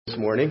This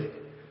morning.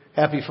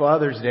 Happy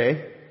Father's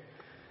Day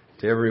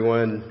to every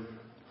one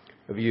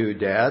of you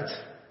dads.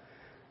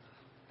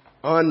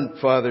 On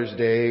Father's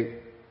Day,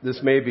 this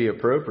may be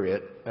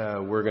appropriate.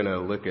 We're going to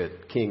look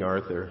at King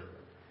Arthur.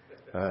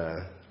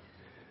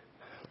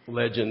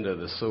 Legend of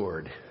the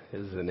Sword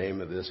is the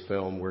name of this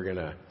film. We're going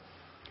to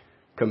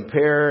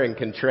compare and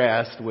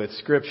contrast with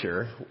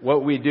Scripture.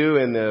 What we do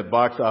in the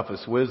Box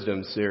Office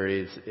Wisdom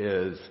series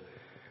is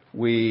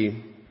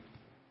we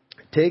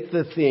take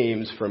the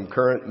themes from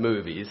current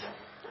movies,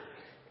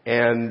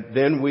 and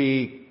then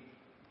we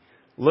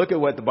look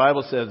at what the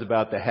Bible says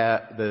about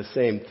the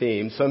same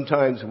theme.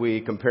 Sometimes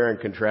we compare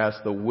and contrast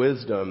the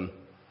wisdom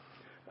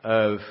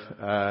of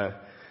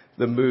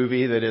the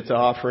movie that it's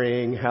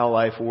offering, how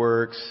life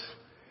works,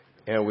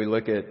 and we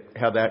look at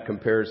how that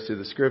compares to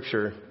the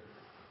Scripture.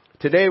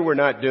 Today we're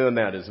not doing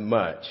that as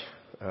much.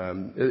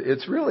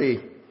 It's really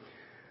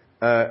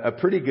a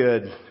pretty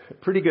good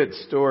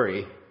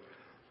story.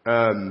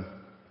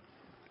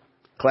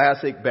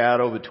 Classic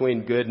battle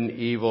between good and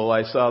evil.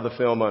 I saw the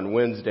film on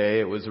Wednesday.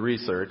 It was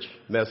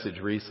message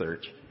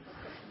research.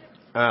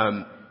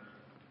 And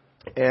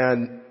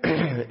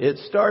it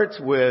starts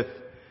with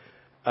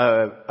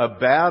a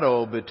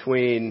battle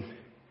between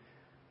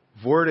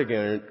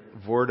Vortigern.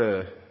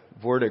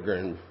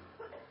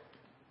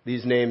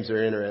 These names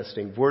are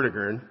interesting.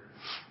 Vortigern.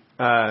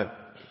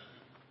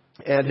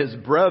 And his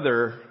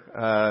brother,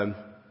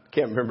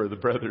 can't remember the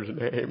brother's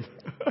name.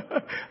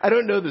 I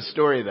don't know the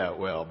story that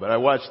well, but I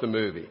watched the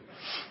movie.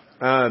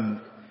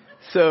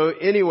 So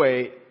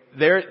anyway,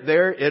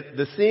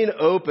 the scene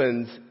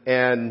opens,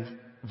 and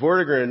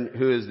Vortigern,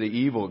 who is the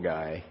evil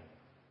guy,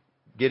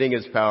 getting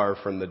his power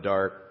from the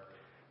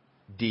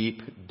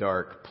deep,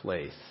 dark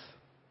place,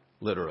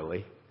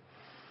 literally.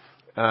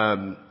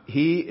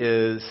 He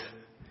is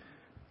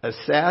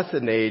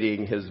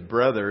assassinating his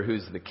brother,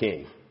 who's the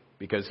king,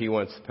 because he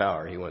wants the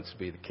power. He wants to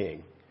be the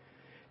king.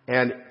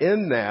 And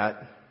in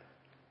that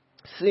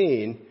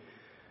scene,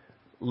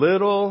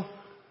 little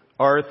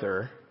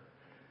Arthur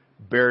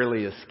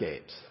barely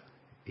escapes.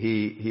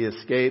 He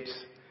escapes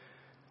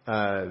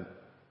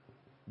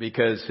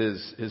because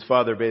his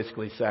father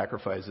basically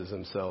sacrifices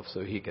himself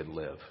so he could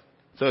live.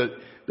 So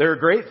there are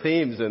great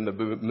themes in the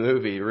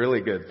movie,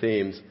 really good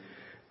themes.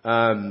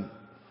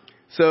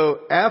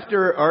 So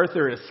after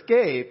Arthur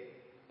escaped,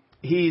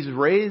 he's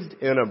raised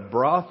in a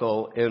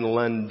brothel in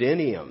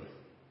Londinium.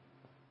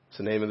 It's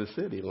the name of the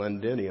city,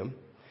 Londinium.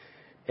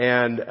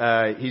 And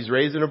he's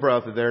raised in a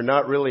brothel there,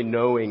 not really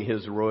knowing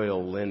his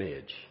royal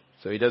lineage.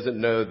 So he doesn't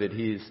know that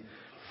he's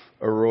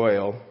a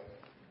royal.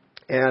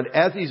 And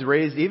as he's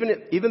raised,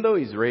 even though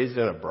he's raised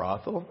in a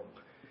brothel,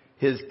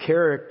 his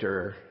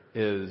character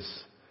is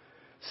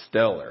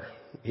stellar.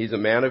 He's a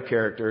man of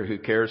character who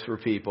cares for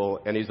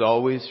people, and he's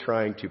always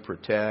trying to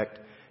protect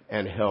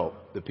and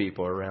help the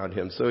people around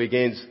him. So he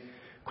gains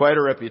quite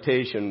a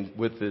reputation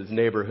with his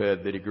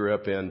neighborhood that he grew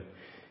up in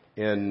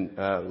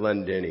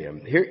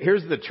Londinium.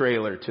 Here's the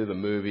trailer to the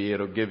movie.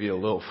 It'll give you a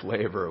little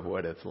flavor of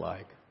what it's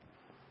like.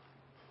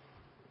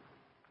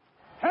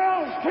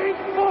 Hell's King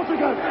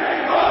Vortigern!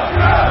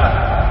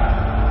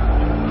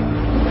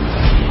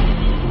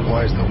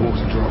 Why is the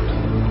water dropped?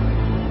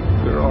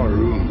 There are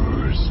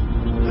rumors.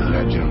 The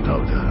legend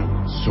of the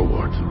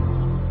sword.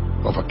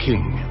 Of a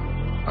king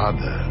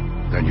other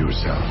than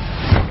yourself.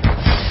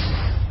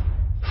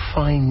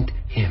 Find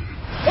him.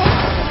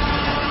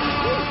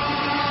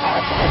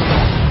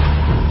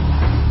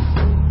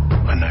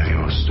 I know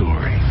your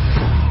story.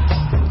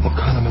 What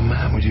kind of a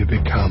man would you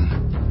become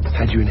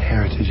had you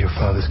inherited your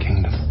father's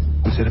kingdom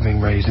instead of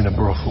being raised in a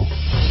brothel?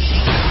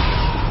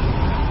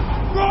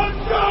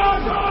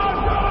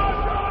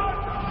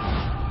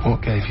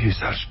 What gave you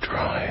such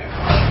drive?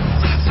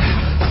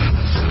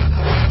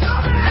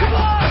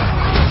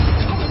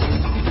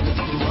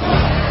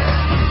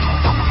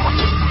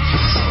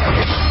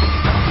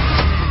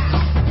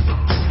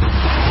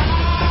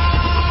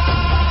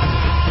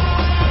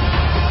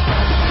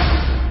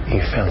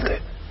 You felt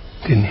it,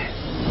 didn't you?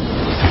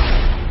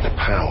 The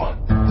power.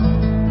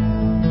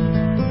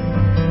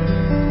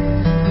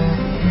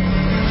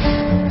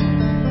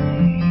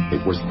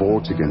 It was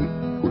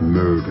Vortigern who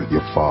murdered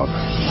your father.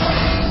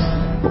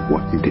 But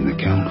what you didn't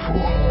account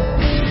for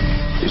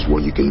is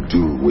what you can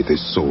do with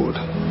his sword.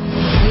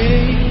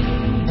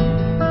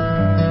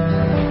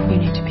 You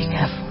need to be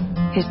careful.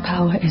 His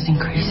power is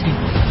increasing.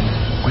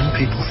 When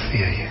people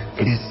fear you,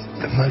 it is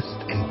the most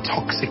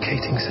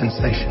intoxicating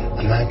sensation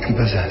a man can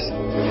possess.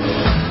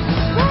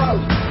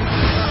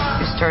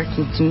 You're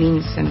starting to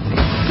mean something.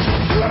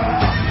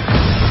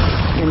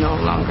 You're no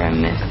longer a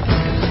myth.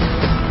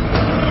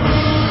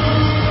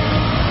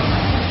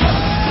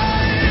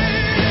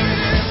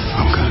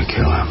 I'm gonna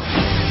kill him.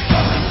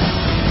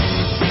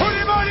 Put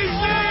him on his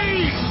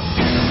knees!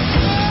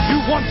 You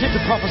wanted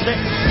the prophecy.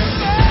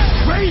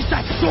 Raise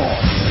that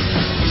sword!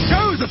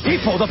 Show the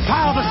people the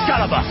power of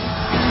Excalibur!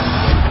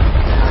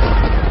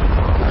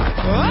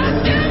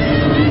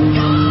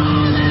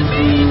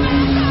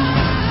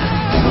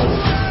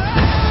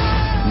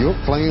 You're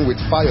playing with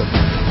fire.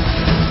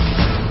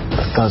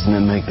 Doesn't it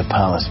make the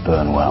palace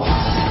burn well?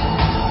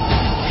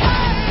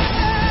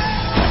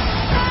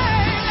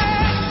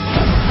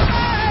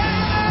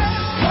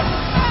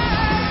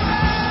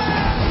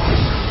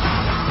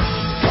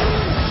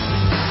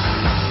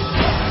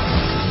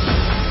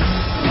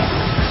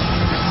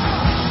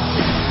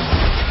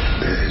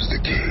 There's the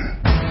king.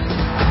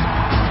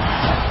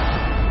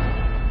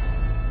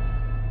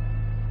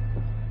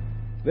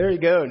 There you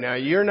go. Now,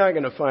 you're not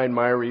going to find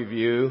my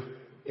review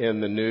in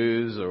the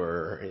news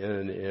or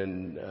in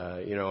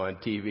on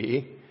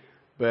TV,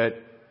 but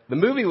the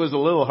movie was a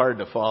little hard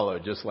to follow,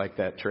 just like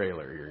that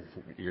trailer.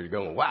 You're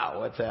going, wow,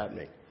 what's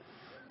happening?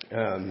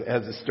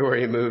 As the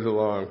story moves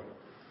along.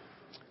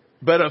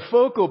 But a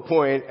focal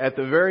point at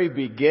the very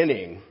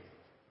beginning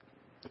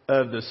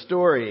of the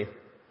story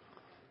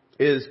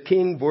is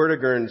King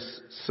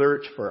Vortigern's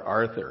search for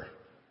Arthur,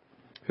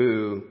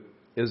 who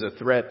is a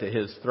threat to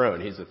his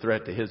throne. He's a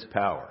threat to his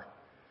power.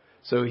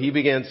 So he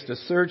begins to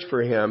search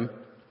for him.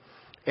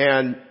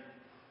 And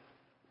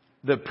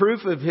the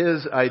proof of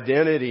his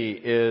identity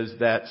is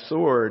that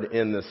sword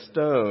in the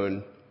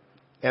stone,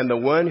 and the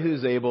one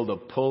who's able to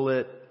pull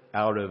it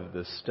out of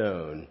the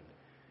stone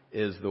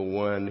is the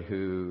one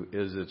who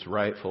is its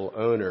rightful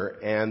owner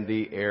and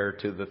the heir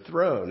to the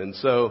throne. And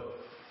so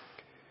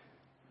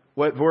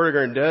what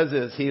Vortigern does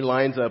is he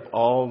lines up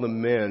all the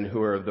men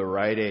who are of the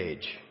right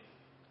age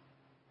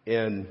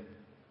in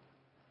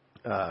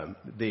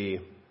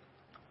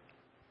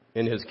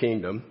his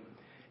kingdom,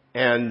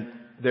 and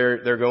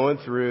they're going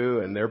through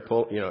and they're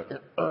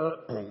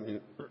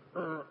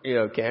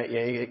can't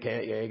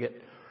yank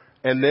it.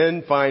 And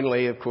then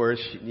finally, of course,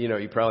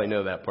 you probably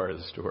know that part of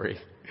the story.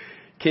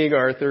 King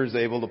Arthur is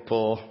able to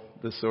pull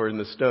the sword and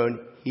the stone.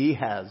 He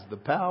has the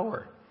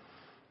power.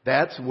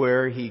 That's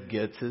where he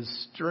gets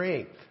his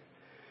strength,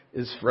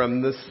 is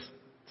from the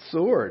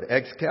sword,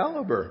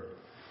 Excalibur.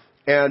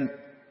 And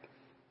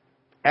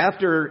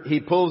after he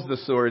pulls the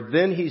sword,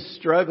 then he's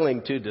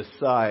struggling to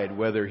decide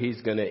whether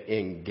he's going to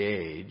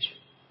engage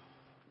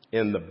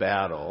in the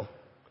battle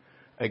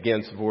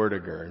against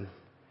Vortigern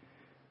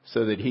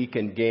so that he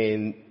can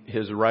gain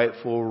his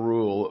rightful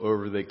rule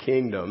over the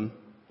kingdom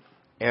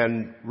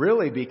and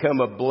really become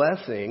a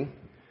blessing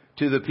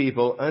to the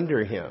people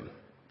under him.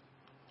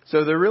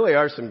 So there really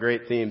are some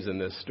great themes in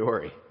this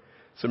story,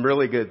 some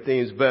really good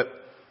themes. But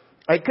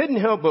I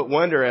couldn't help but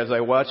wonder as I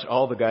watched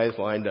all the guys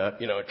lined up,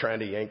 trying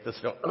to yank the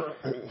stone.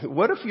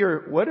 What if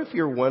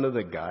you're one of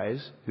the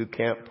guys who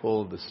can't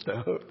pull the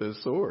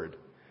sword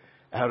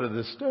out of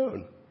the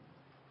stone?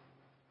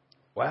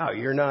 Wow,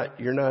 you're not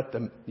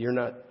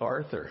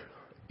Arthur.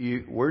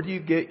 Where do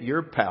you get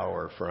your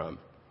power from?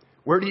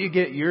 Where do you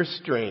get your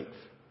strength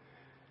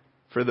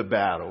for the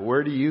battle?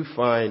 Where do you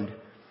find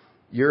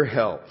your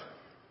help?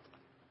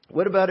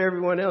 What about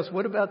everyone else?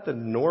 What about the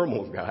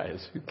normal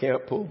guys who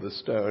can't pull the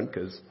stone?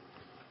 Because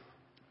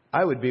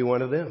I would be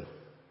one of them.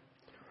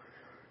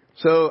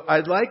 So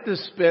I'd like to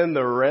spend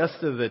the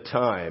rest of the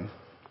time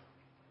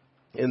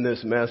in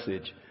this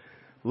message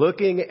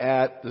looking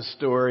at the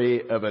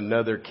story of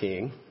another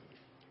king,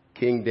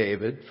 King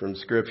David from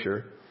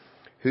Scripture,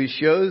 who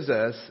shows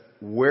us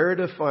where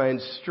to find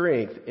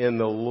strength in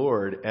the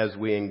Lord as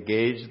we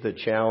engage the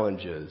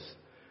challenges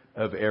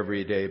of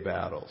everyday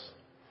battles.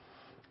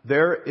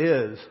 There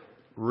is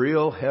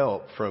real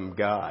help from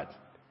God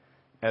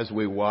as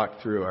we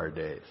walk through our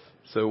days.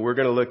 So we're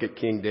going to look at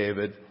King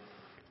David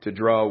to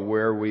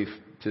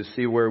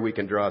see where we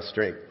can draw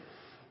strength.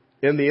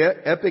 In the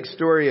epic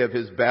story of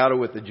his battle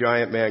with the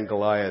giant man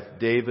Goliath,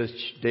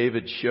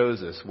 David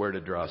shows us where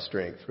to draw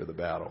strength for the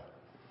battle.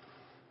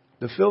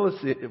 The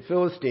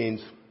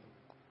Philistines,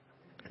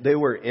 they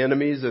were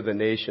enemies of the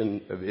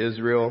nation of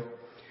Israel.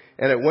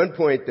 And at one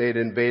point they'd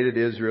invaded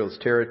Israel's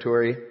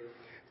territory.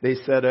 They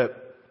set up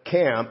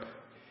camp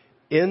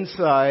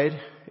inside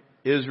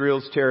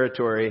Israel's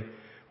territory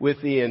with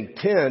the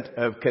intent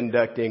of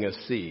conducting a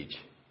siege.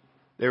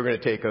 They were going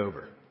to take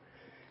over.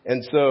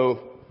 And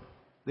so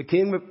the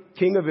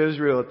king of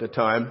Israel at the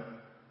time,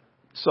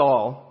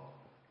 Saul,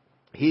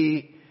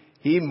 he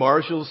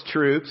marshals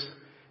troops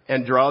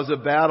and draws a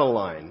battle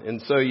line.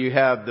 And so you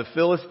have the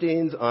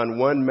Philistines on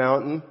one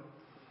mountain,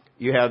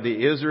 you have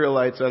the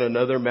Israelites on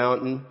another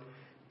mountain,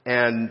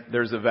 and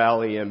there's a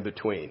valley in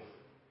between.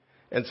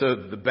 And so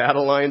the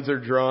battle lines are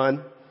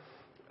drawn.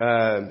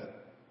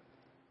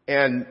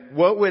 And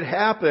what would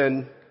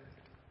happen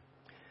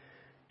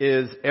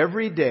is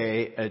every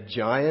day a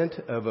giant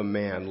of a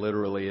man,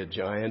 literally a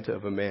giant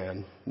of a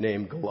man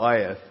named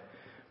Goliath,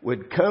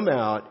 would come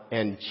out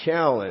and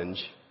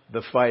challenge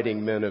the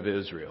fighting men of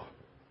Israel.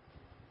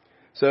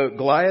 So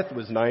Goliath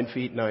was 9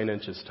 feet 9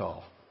 inches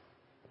tall,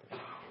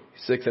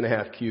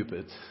 6.5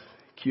 cubits.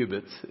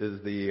 Cubits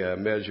is the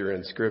measure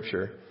in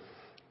Scripture,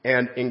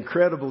 and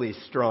incredibly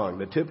strong.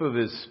 The tip of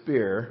his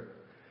spear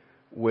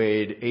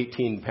weighed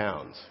 18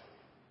 pounds.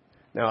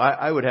 Now,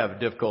 I would have a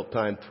difficult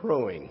time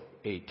throwing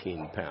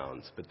 18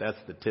 pounds, but that's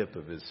the tip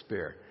of his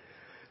spear.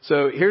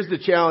 So here's the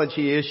challenge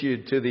he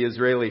issued to the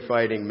Israeli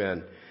fighting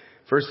men.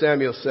 1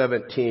 Samuel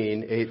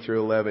 17, 8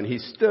 through 11. He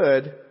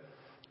stood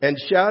and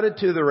shouted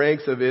to the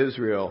ranks of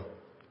Israel,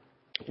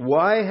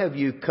 Why have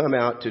you come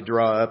out to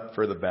draw up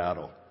for the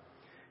battle?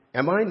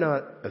 Am I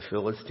not a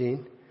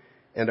Philistine?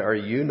 And are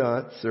you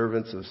not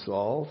servants of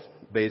Saul?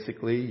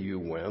 Basically, you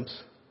wimps.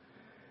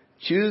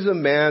 Choose a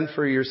man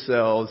for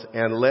yourselves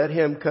and let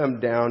him come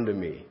down to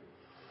me.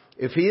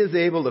 If he is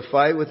able to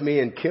fight with me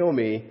and kill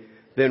me,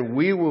 then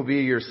we will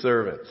be your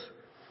servants.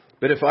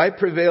 But if I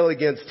prevail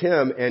against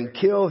him and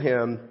kill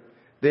him,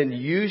 then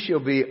you shall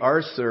be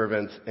our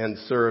servants and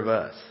serve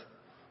us.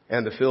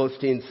 And the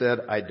Philistine said,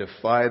 I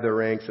defy the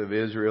ranks of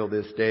Israel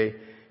this day.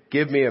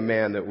 Give me a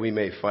man that we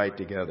may fight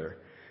together.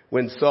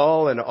 When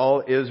Saul and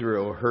all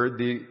Israel heard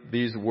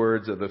these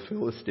words of the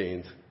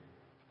Philistine,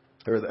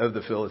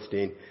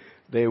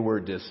 they were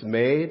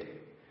dismayed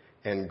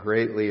and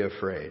greatly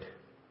afraid.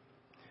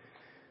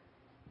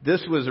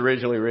 This was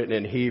originally written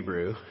in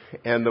Hebrew,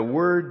 and the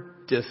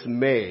word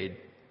dismayed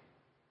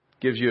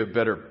gives you a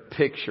better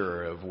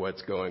picture of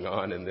what's going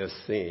on in this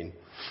scene.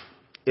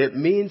 It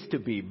means to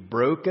be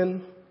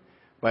broken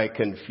by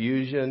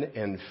confusion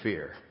and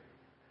fear.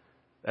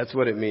 That's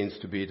what it means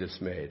to be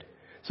dismayed.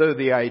 So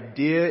the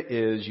idea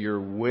is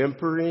you're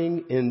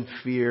whimpering in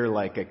fear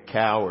like a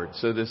coward.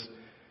 So this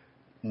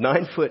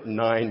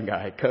 9'9"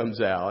 guy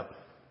comes out,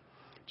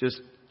 just,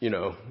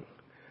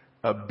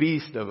 a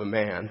beast of a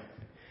man.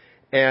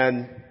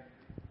 And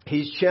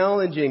he's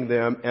challenging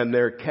them, and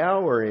they're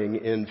cowering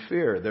in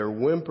fear. They're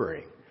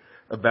whimpering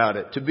about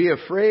it. To be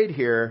afraid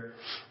here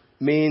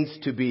means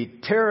to be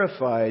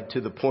terrified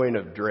to the point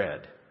of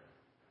dread.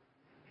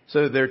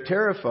 So they're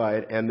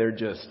terrified, and they're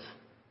just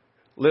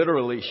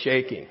literally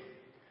shaking.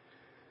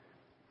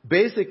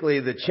 Basically,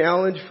 the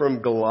challenge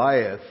from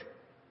Goliath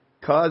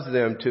caused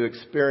them to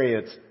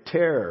experience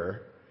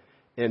terror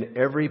in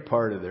every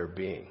part of their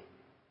being.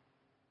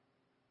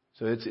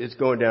 So it's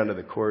going down to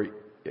the core.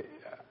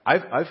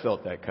 I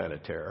felt that kind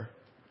of terror.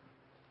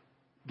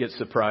 Get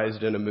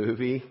surprised in a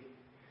movie,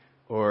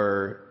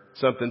 or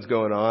something's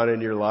going on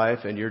in your life,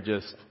 and you're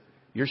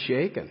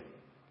shaken.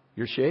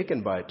 You're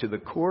shaken by it to the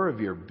core of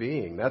your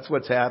being. That's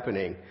what's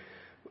happening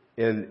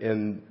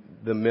in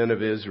the men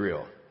of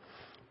Israel.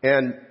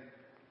 And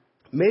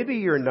maybe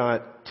you're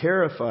not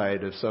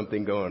terrified of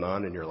something going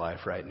on in your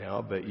life right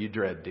now, but you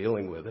dread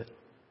dealing with it.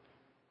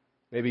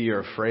 Maybe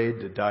you're afraid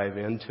to dive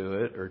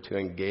into it or to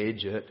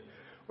engage it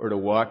or to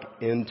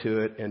walk into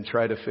it and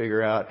try to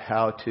figure out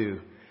how to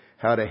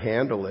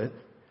handle it.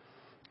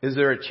 Is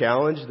there a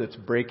challenge that's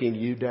breaking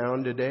you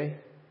down today?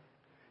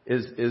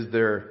 Is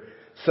there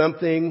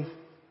something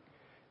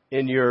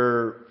in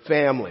your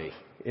family,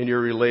 in your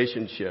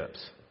relationships,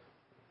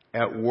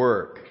 at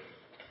work,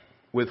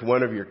 with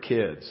one of your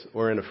kids,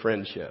 or in a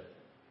friendship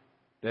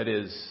that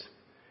is,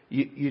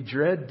 you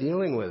dread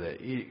dealing with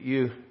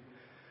it?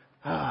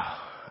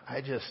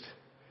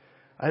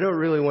 I don't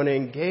really want to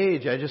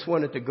engage. I just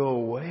want it to go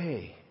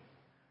away.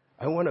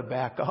 I want to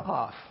back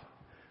off.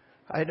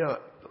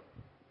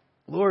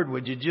 Lord,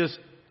 would you just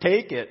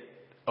take it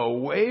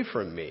away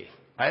from me?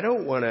 I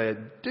don't want to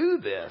do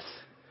this.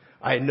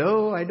 I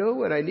know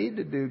what I need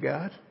to do,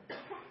 God,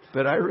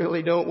 but I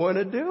really don't want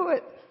to do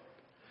it.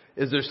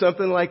 Is there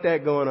something like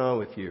that going on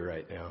with you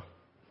right now?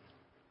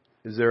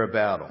 Is there a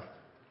battle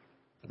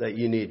that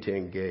you need to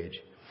engage?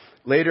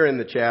 Later in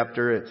the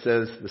chapter, it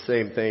says the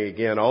same thing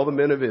again. All the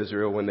men of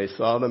Israel, when they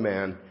saw the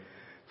man,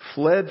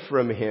 fled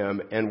from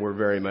him and were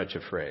very much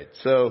afraid.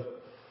 So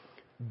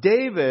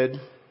David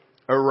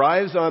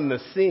arrives on the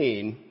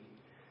scene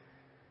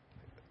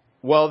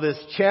while this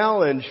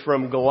challenge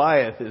from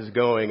Goliath is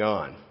going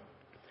on.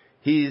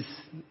 He's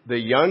the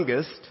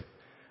youngest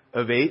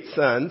of 8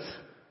 sons.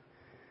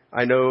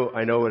 I know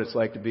what it's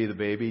like to be the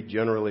baby.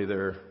 Generally,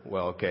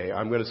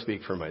 I'm going to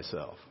speak for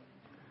myself.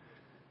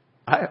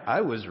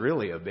 I was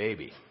really a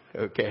baby,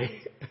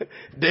 okay?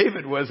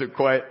 David wasn't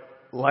quite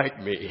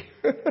like me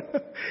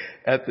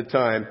at the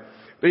time.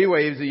 But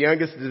anyway, he was the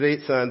youngest of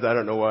 8 sons. I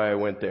don't know why I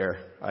went there.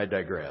 I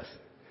digress.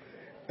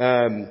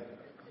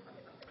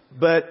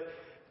 But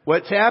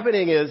what's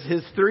happening is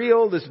his 3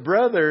 oldest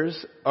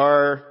brothers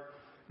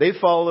they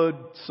followed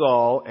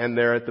Saul, and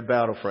they're at the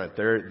battlefront.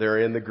 They're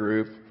in the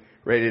group,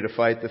 ready to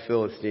fight the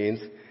Philistines.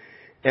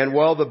 And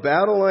while the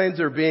battle lines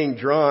are being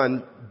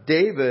drawn,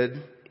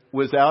 David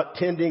was out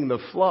tending the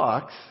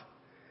flocks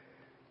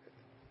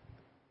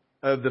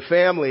of the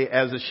family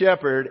as a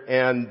shepherd,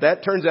 and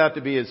that turns out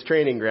to be his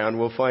training ground.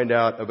 We'll find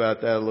out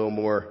about that a little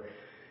more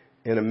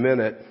in a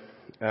minute.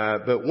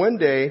 But one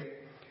day,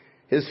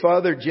 his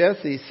father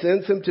Jesse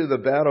sends him to the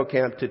battle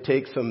camp to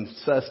take some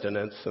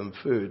sustenance, some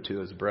food to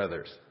his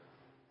brothers.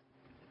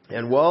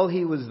 And while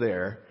he was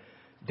there,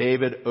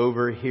 David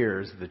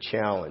overhears the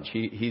challenge.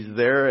 He's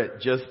there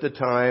at just the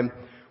time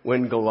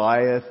when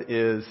Goliath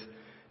is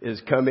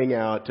coming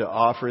out to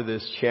offer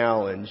this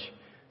challenge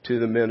to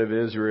the men of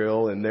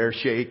Israel, and they're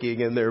shaking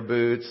in their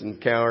boots and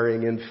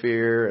cowering in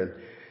fear.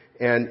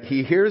 And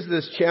he hears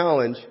this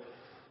challenge,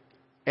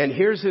 and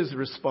here's his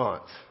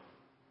response.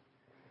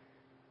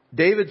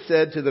 David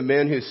said to the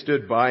men who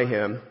stood by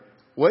him,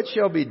 "What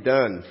shall be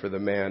done for the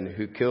man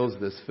who kills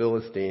this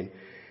Philistine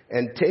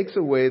and takes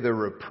away the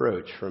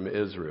reproach from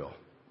Israel?"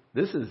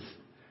 This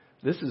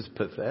is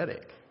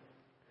pathetic.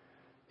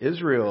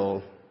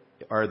 Israel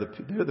they're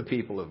the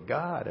people of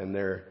God, and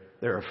they're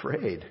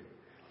afraid.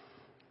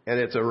 And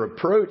it's a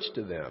reproach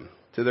to them,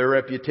 to their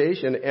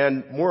reputation,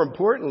 and more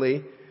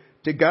importantly,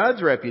 to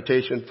God's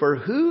reputation. For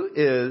who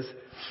is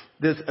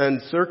this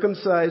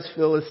uncircumcised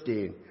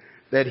Philistine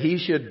that he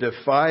should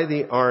defy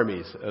the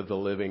armies of the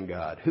living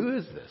God? Who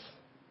is this?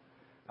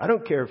 I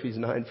don't care if he's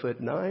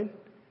 9'9".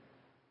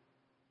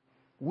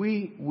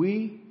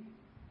 We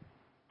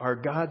are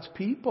God's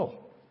people.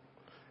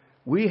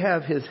 We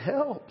have his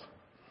help.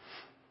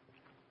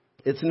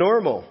 It's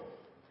normal.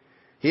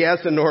 He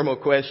asks a normal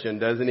question,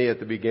 doesn't he,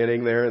 at the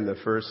beginning there in the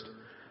first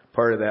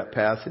part of that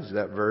passage,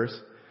 that verse?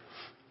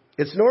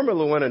 It's normal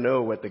to want to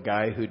know what the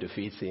guy who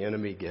defeats the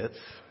enemy gets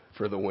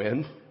for the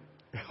win.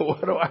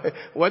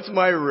 What's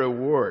my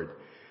reward?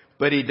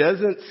 But he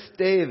doesn't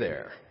stay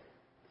there.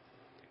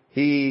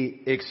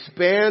 He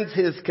expands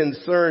his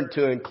concern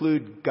to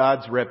include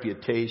God's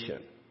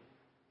reputation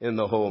in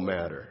the whole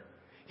matter.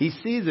 He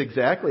sees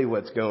exactly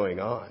what's going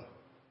on.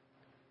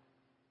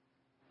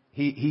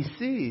 He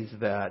sees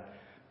that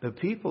the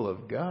people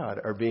of God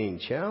are being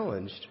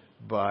challenged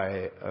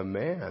by a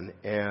man,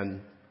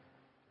 and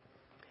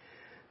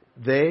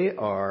they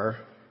are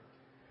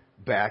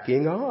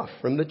backing off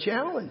from the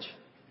challenge.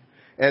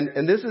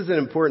 And this is an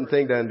important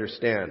thing to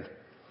understand.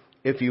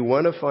 If you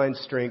want to find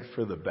strength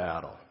for the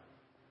battle,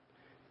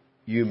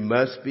 you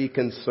must be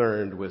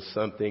concerned with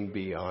something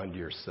beyond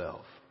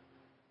yourself.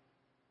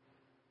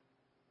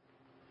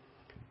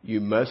 You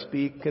must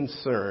be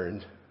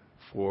concerned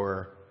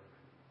for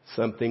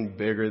something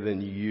bigger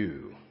than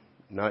you,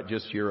 not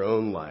just your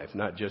own life,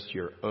 not just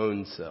your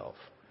own self.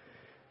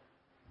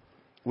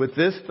 With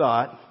this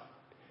thought,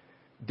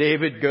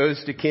 David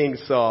goes to King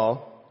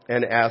Saul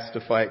and asks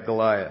to fight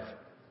Goliath.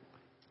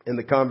 In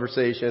the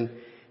conversation,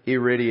 he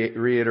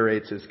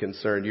reiterates his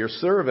concern. Your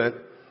servant,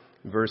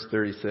 verse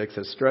 36,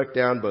 has struck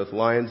down both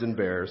lions and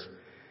bears,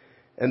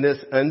 and this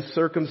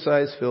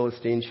uncircumcised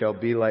Philistine shall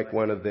be like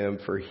one of them,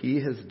 for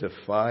he has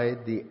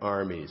defied the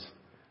armies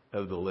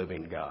of the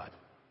living God.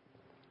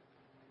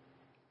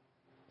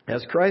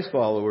 As Christ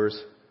followers,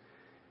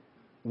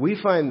 we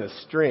find the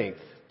strength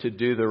to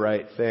do the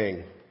right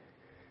thing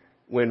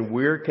when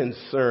we're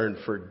concerned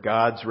for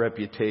God's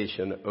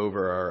reputation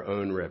over our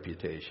own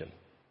reputation.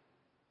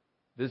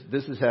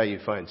 This is how you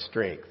find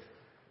strength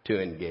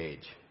to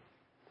engage.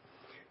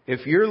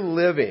 If you're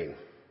living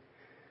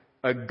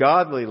a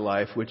godly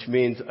life, which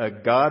means a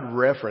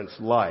God-referenced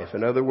life,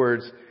 in other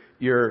words,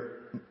 your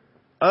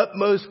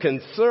utmost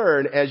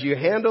concern as you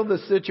handle the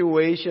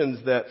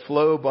situations that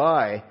flow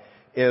by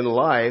in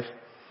life,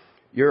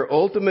 your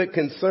ultimate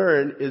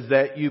concern is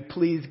that you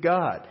please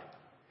God.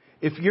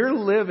 If you're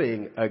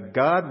living a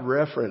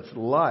God-referenced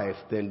life,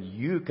 then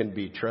you can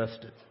be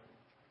trusted.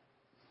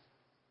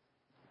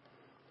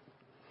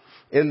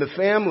 In the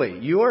family,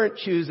 you aren't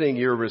choosing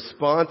your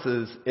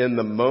responses in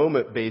the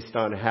moment based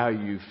on how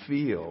you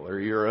feel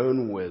or your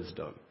own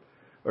wisdom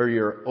or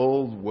your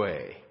old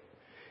way.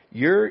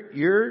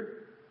 You're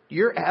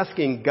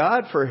asking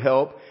God for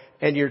help,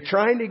 and you're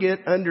trying to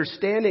get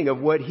understanding of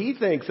what He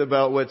thinks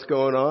about what's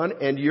going on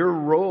and your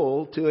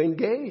role to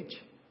engage.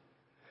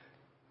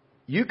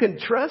 You can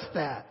trust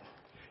that.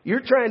 You're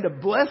trying to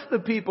bless the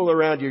people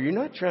around you. You're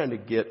not trying to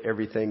get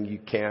everything you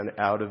can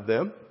out of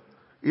them.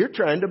 You're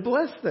trying to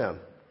bless them.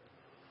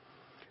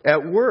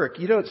 At work,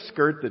 you don't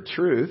skirt the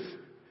truth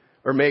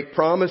or make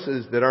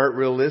promises that aren't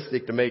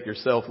realistic to make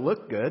yourself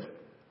look good.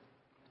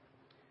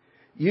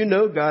 You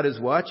know God is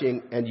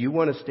watching, and you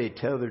want to stay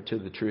tethered to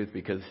the truth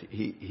because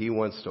He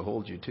wants to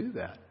hold you to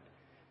that.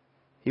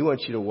 He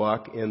wants you to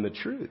walk in the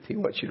truth. He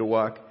wants you to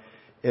walk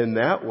in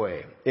that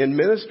way. In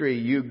ministry,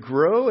 you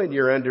grow in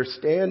your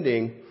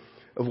understanding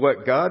of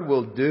what God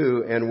will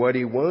do and what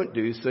He won't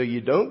do, so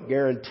you don't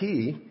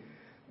guarantee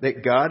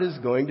that God is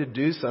going to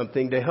do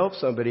something to help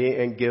somebody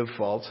and give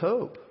false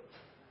hope.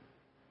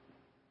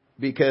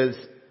 Because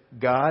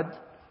God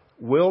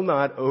will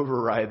not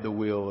override the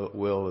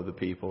will of the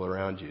people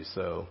around you.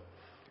 So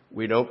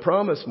we don't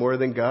promise more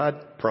than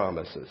God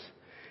promises.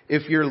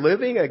 If you're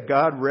living a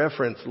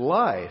God-referenced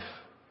life,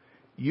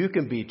 you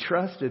can be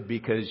trusted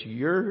because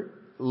you're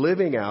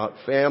living out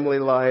family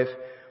life,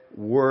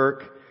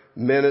 work,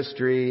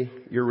 ministry.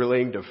 You're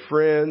relating to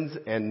friends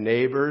and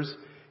neighbors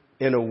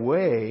in a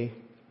way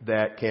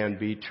that can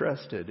be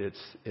trusted.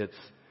 It's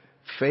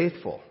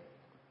faithful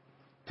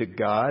to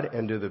God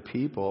and to the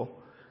people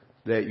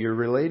that you're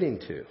relating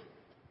to.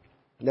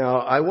 Now,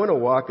 I want to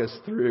walk us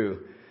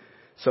through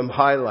some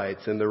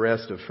highlights in the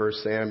rest of 1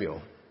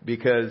 Samuel,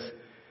 because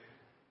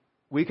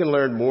we can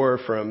learn more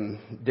from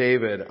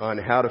David on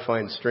how to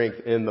find strength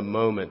in the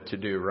moment to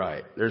do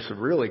right. There's some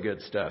really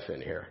good stuff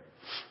in here.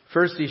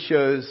 First, he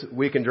shows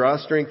we can draw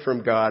strength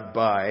from God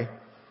by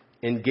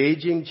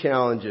engaging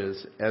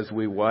challenges as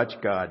we watch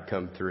God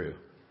come through.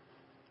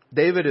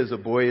 David is a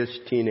boyish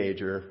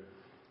teenager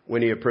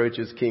when he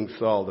approaches King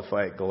Saul to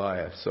fight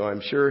Goliath. So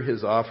I'm sure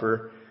his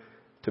offer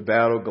to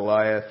battle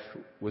Goliath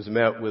was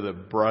met with a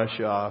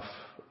brush off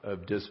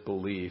of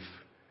disbelief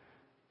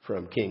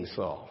from King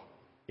Saul.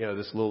 You know,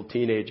 this little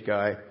teenage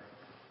guy,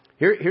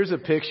 Here's a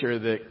picture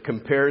that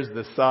compares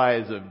the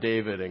size of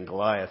David and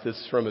Goliath. This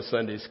is from a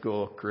Sunday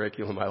school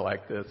curriculum. I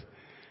like this.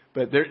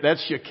 But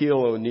that's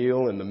Shaquille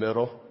O'Neal in the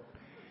middle.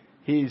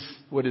 He's,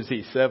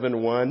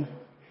 7'1"?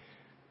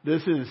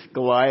 This is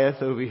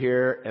Goliath over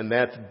here, and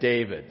that's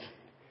David.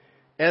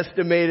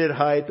 Estimated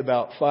height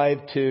about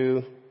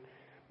 5'2",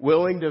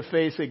 willing to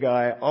face a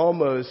guy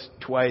almost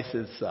twice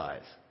his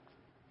size.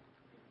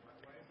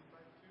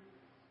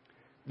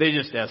 They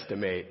just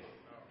estimate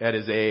at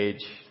his age,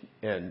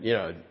 and,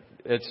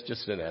 it's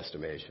just an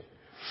estimation.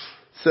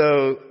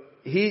 So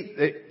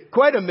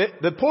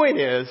the point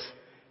is,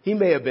 he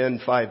may have been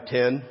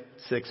 5'10",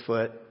 6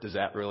 foot. Does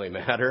that really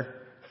matter?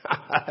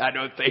 I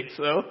don't think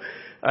so.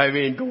 I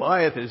mean,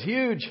 Goliath is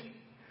huge.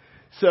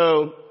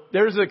 So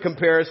there's a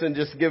comparison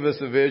just to give us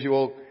a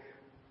visual.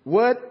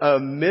 What a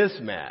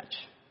mismatch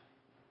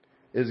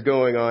is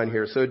going on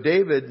here. So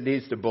David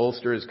needs to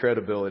bolster his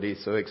credibility,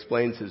 so he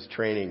explains his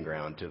training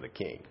ground to the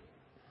king.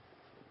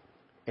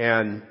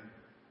 And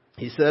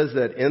he says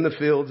that in the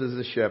fields as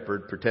a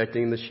shepherd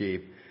protecting the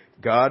sheep,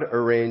 God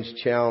arranged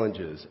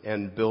challenges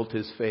and built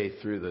his faith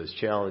through those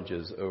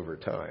challenges over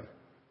time.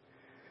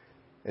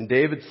 And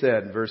David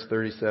said, verse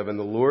 37,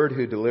 "The Lord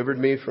who delivered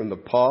me from the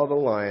paw of the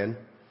lion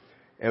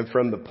and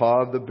from the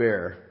paw of the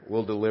bear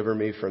will deliver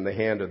me from the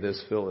hand of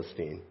this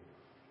Philistine."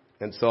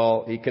 And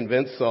he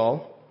convinced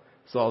Saul.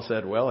 Saul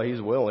said, well, he's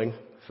willing,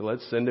 so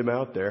let's send him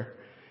out there.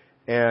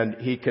 And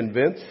he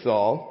convinced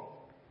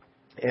Saul,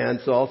 and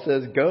Saul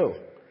says, "Go,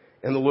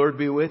 and the Lord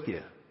be with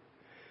you."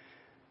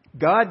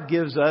 God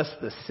gives us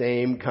the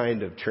same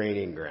kind of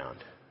training ground.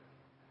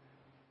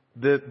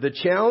 The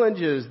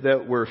challenges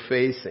that we're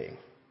facing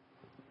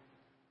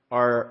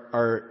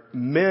are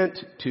meant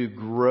to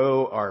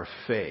grow our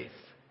faith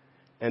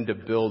and to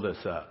build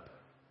us up.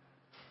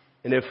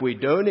 And if we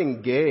don't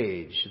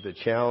engage the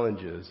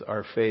challenges,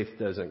 our faith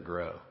doesn't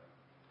grow.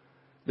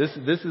 This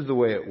is the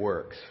way it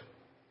works.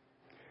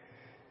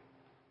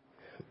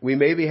 We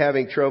may be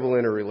having trouble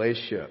in a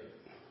relationship.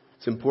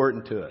 It's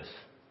important to us.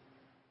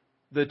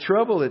 The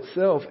trouble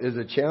itself is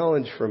a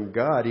challenge from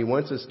God. He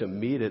wants us to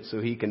meet it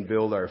so he can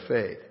build our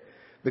faith.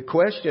 The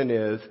question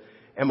is,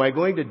 am I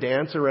going to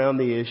dance around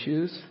the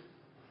issues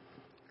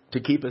to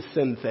keep a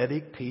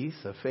synthetic peace,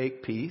 a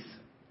fake peace?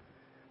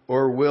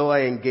 Or will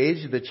I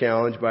engage the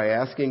challenge by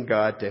asking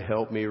God to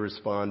help me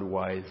respond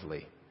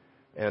wisely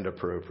and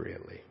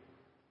appropriately?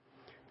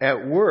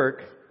 At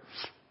work,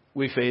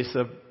 we face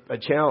a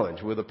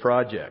challenge with a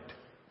project.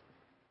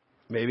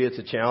 Maybe it's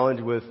a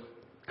challenge with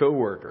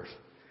coworkers.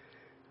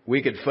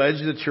 We could fudge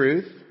the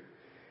truth,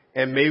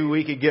 and maybe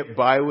we could get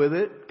by with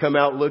it, come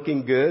out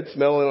looking good,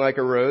 smelling like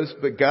a rose,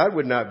 but God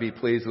would not be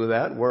pleased with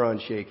that, and we're on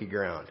shaky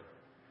ground.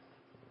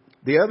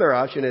 The other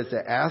option is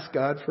to ask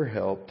God for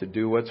help to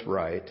do what's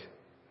right,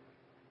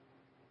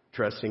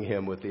 trusting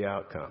him with the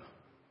outcome.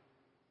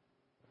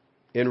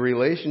 In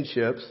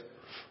relationships,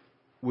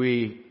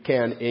 we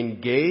can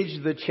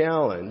engage the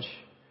challenge,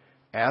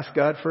 ask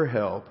God for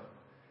help,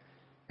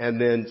 and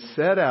then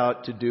set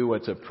out to do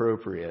what's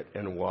appropriate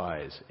and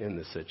wise in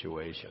the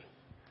situation.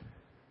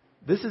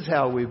 This is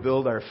how we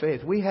build our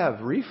faith. We have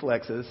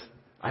reflexes.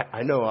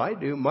 I know I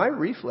do. My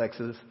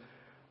reflexes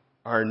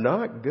are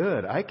not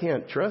good. I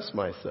can't trust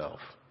myself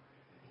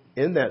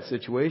in that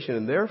situation.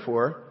 And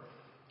therefore,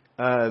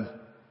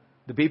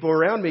 the people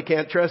around me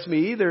can't trust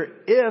me either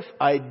if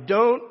I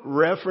don't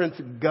reference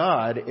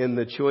God in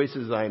the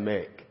choices I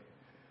make.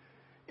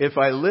 If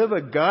I live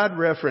a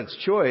God-referenced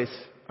choice,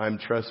 I'm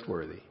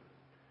trustworthy.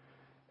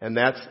 And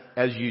that's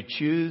as you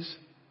choose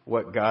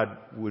what God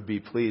would be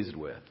pleased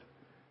with.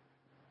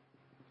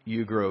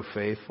 You grow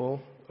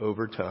faithful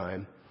over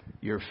time.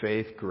 Your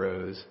faith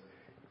grows.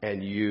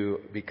 And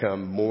you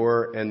become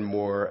more and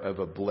more of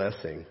a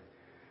blessing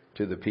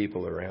to the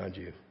people around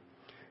you.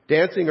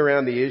 Dancing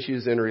around the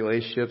issues in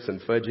relationships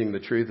and fudging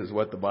the truth is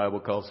what the Bible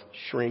calls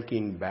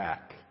shrinking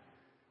back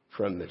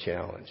from the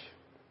challenge.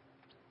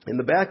 In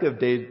the back of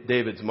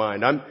David's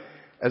mind,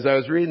 as I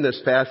was reading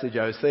this passage,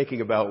 I was thinking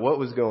about what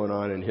was going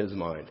on in his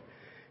mind.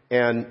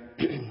 And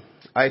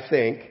I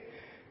think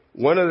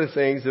one of the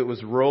things that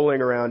was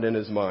rolling around in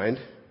his mind,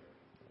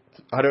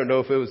 I don't know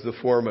if it was the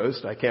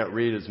foremost, I can't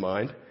read his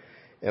mind,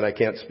 and I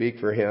can't speak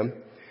for him,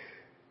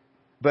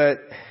 but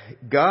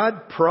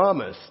God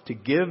promised to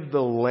give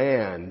the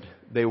land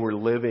they were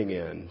living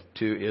in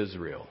to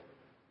Israel.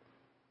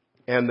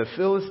 And the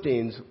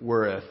Philistines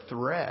were a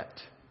threat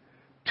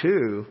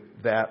to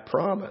that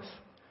promise.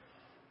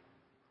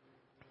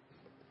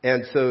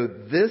 And so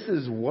this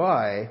is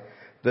why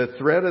the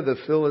threat of the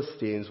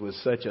Philistines was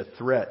such a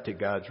threat to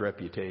God's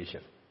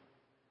reputation.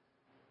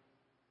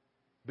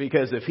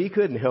 Because if he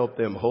couldn't help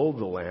them hold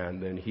the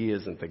land, then he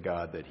isn't the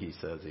God that he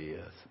says he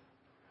is.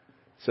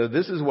 So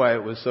this is why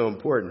it was so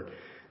important.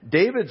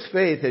 David's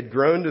faith had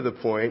grown to the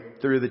point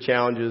through the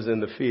challenges in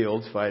the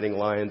fields, fighting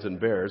lions and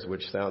bears,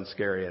 which sounds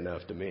scary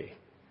enough to me.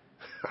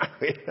 I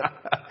mean,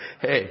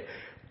 hey,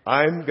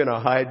 I'm going to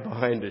hide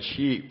behind a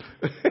sheep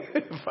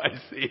if I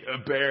see a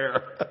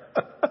bear.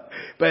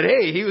 But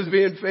hey, he was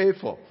being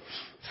faithful.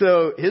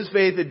 So his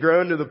faith had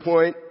grown to the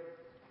point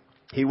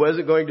He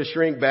wasn't going to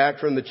shrink back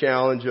from the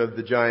challenge of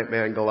the giant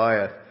man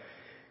Goliath.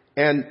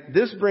 And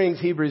this brings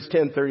Hebrews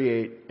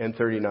 10:38 and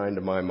 39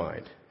 to my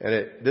mind.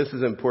 And this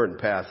is an important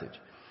passage.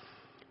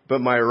 But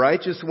my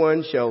righteous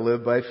one shall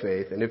live by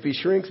faith, and if he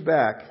shrinks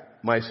back,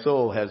 my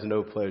soul has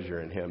no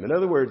pleasure in him. In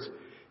other words,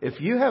 if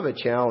you have a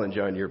challenge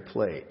on your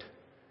plate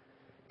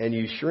and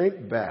you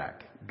shrink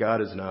back,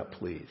 God is not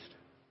pleased.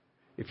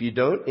 If you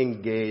don't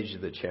engage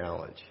the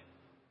challenge,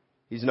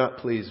 he's not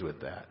pleased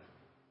with that.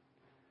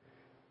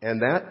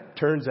 And that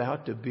turns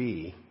out to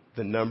be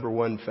the number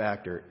one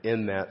factor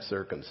in that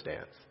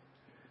circumstance,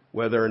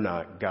 whether or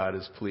not God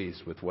is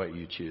pleased with what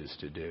you choose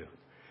to do.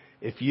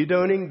 If you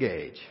don't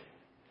engage,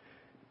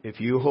 if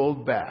you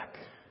hold back,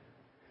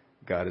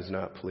 God is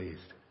not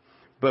pleased.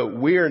 But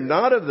we are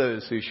not of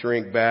those who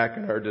shrink back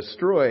and are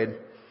destroyed,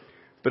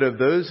 but of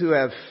those who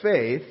have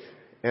faith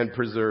and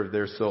preserve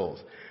their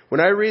souls. When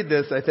I read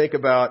this, I think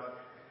about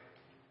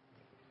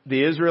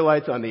the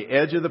Israelites on the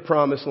edge of the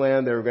promised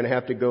land. They were going to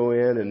have to go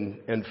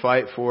in and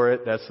fight for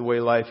it. That's the way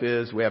life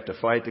is. We have to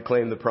fight to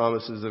claim the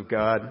promises of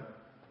God.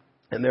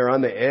 And they're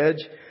on the edge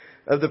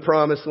of the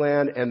promised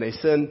land, and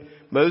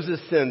Moses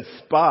sends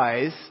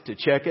spies to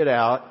check it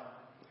out.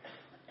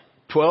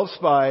 12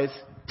 spies,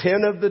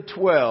 10 of the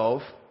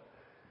 12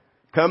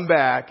 come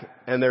back,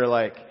 and they're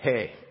like,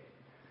 hey,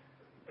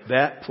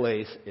 that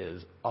place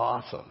is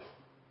awesome.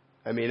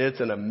 I mean, it's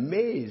an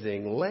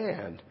amazing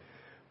land.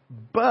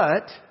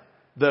 But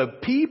the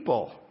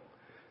people,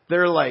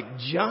 they're like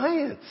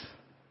giants.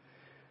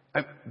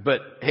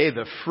 But hey,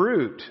 the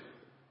fruit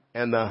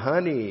and the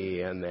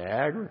honey and the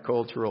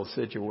agricultural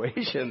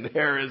situation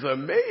there is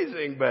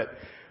amazing. But,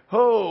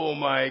 oh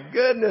my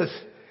goodness,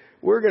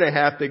 we're going to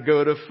have to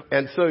go to...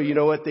 And so you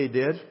know what they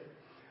did?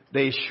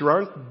 They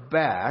shrunk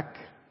back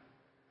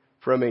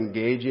from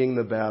engaging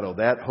the battle.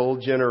 That whole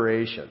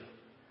generation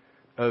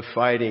of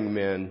fighting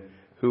men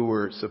who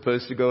were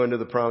supposed to go into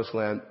the promised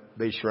land,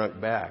 they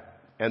shrunk back.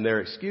 And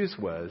their excuse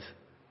was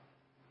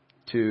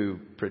to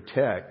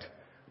protect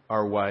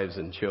our wives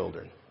and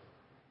children.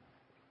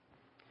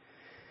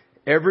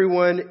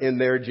 Everyone in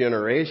their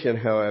generation,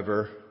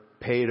 however,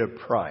 paid a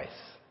price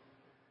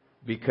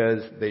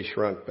because they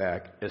shrunk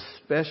back,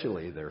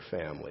 especially their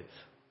families,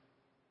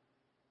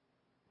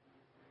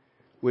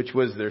 which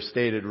was their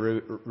stated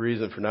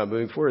reason for not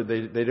moving forward.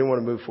 They didn't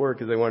want to move forward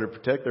because they wanted to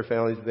protect their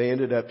families. They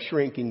ended up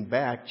shrinking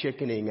back,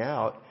 chickening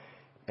out,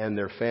 and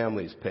their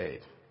families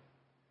paid.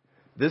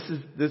 This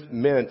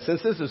meant,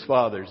 since this is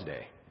Father's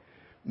Day,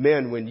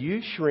 men, when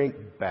you shrink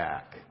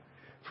back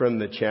from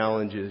the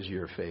challenges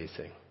you're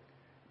facing,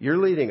 you're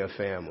leading a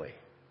family,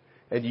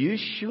 and you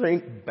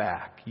shrink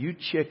back, you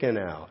chicken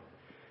out,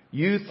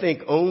 you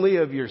think only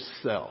of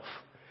yourself,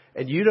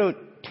 and you don't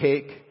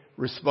take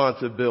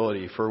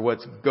responsibility for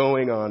what's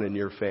going on in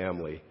your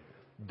family,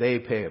 they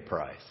pay a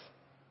price.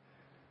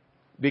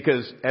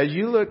 Because as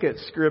you look at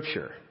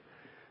Scripture,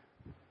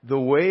 the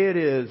way it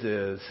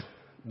is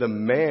the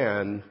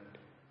man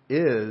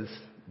is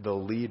the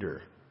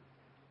leader.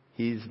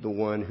 He's the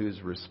one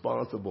who's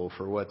responsible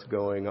for what's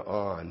going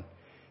on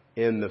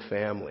in the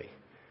family.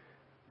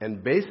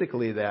 And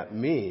basically that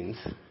means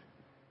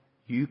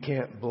you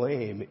can't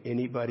blame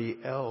anybody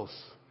else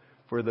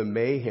for the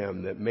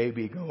mayhem that may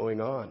be going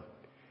on.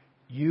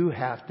 You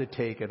have to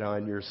take it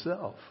on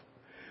yourself.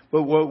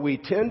 But what we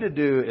tend to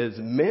do as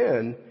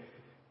men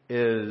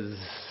is,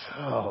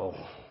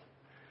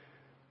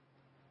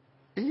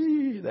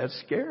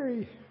 that's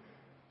scary.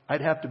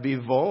 I'd have to be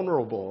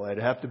vulnerable. I'd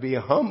have to be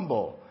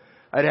humble.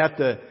 I'd have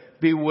to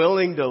be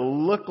willing to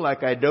look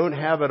like I don't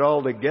have it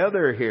all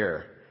together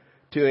here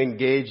to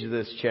engage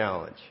this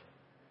challenge.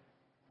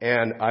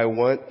 And I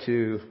want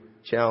to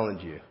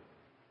challenge you.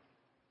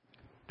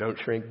 Don't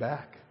shrink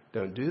back.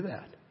 Don't do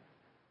that.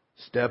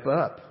 Step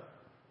up.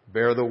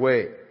 Bear the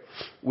weight.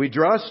 We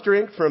draw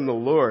strength from the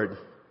Lord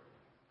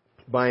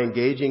by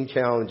engaging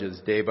challenges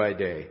day by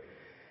day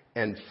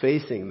and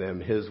facing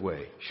them His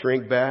way.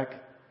 Shrink back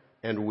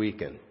and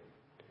weaken.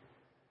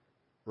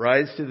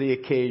 Rise to the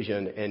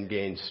occasion and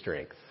gain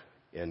strength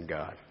in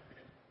God.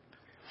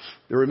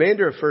 The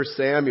remainder of 1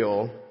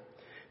 Samuel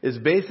is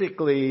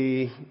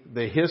basically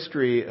the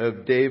history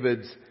of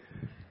David's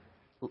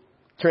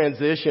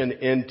transition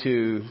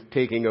into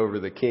taking over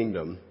the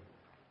kingdom.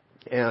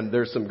 And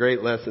there's some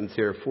great lessons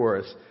here for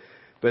us.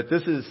 But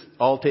this is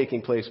all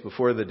taking place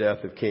before the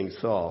death of King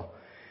Saul.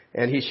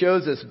 And he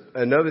shows us,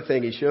 another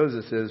thing he shows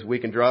us is we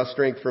can draw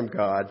strength from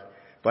God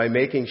by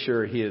making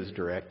sure He is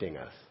directing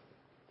us.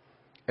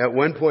 At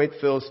one point,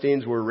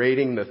 Philistines were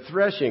raiding the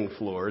threshing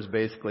floors.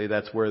 Basically,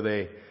 that's where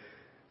they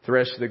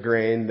threshed the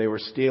grain. They were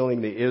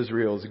stealing the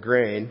Israel's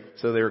grain.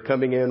 So they were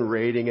coming in,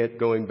 raiding it,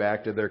 going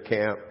back to their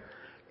camp.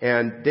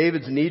 And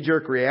David's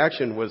knee-jerk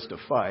reaction was to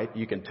fight.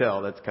 You can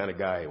tell that's the kind of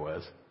guy he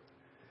was.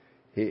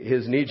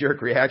 His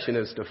knee-jerk reaction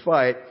is to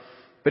fight.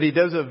 But he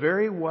does a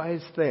very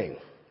wise thing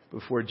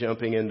before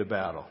jumping into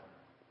battle.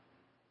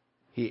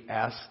 He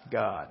asked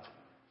God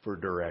for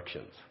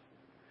directions.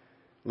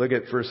 Look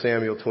at 1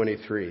 Samuel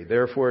 23.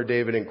 Therefore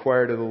David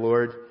inquired of the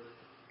Lord,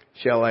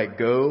 Shall I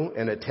go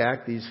and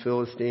attack these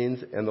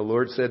Philistines? And the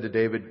Lord said to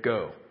David,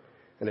 go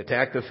and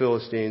attack the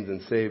Philistines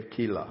and save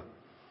Keilah.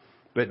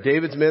 But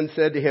David's men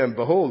said to him,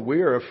 behold,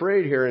 we are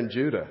afraid here in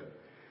Judah.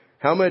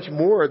 How much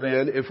more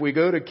then if we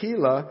go to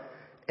Keilah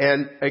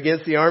and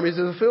against the armies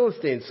of the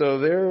Philistines? So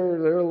they're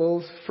a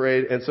little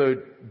afraid. And so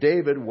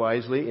David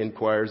wisely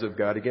inquires of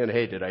God again,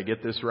 hey, did I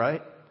get this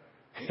right?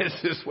 Is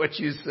this what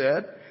you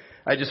said?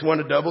 I just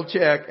want to double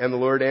check. And the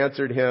Lord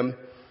answered him,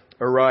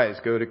 arise,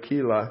 go to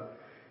Keilah,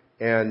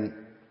 and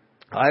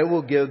I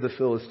will give the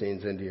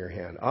Philistines into your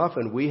hand.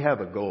 Often we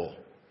have a goal,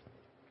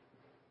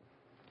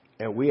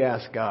 and we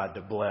ask God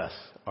to bless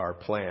our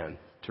plan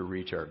to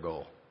reach our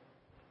goal.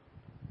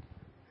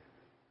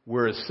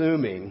 We're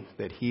assuming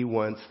that He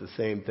wants the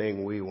same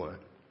thing we want.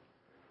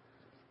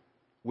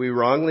 We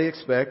wrongly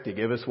expect to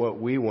give us what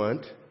we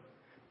want,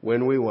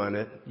 when we want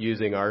it,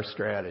 using our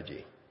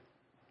strategy.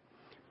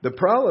 The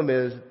problem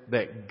is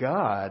that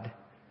God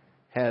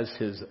has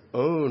His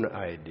own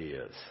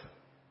ideas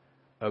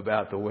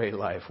about the way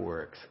life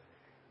works.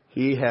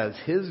 He has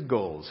His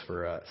goals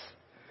for us.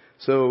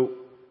 So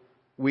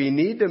we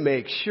need to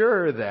make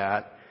sure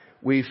that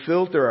we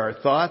filter our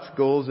thoughts,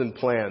 goals, and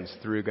plans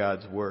through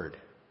God's Word,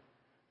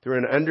 through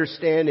an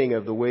understanding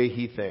of the way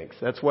He thinks.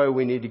 That's why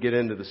we need to get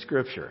into the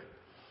Scripture,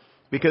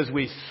 because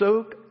we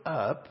soak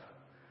up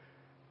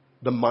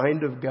the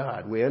mind of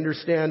God. We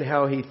understand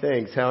how He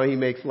thinks, how He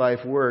makes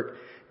life work,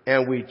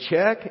 and we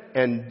check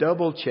and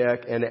double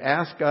check and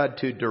ask God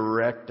to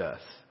direct us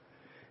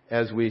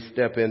as we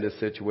step into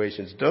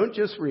situations. Don't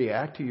just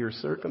react to your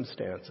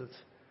circumstances.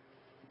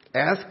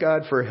 Ask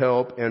God for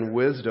help and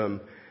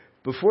wisdom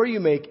before you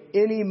make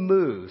any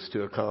moves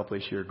to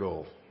accomplish your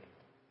goal.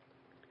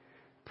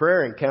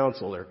 Prayer and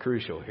counsel are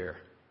crucial here.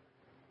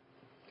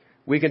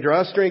 We can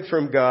draw strength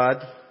from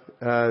God,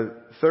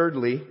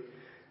 thirdly,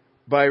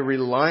 by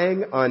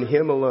relying on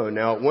Him alone.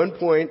 Now, at one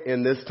point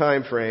in this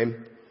time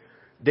frame,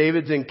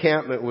 David's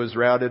encampment was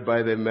routed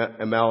by the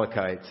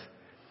Amalekites.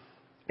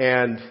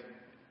 And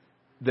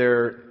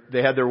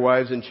they had their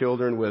wives and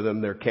children with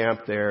them. They're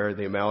camped there.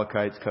 The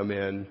Amalekites come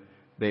in.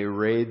 They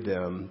raid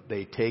them.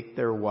 They take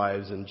their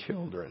wives and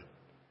children.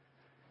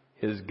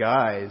 His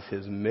guys,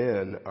 his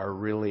men, are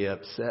really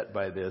upset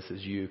by this,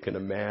 as you can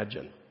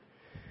imagine.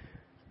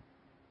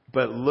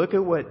 But look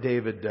at what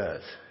David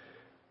does.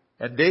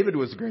 And David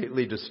was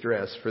greatly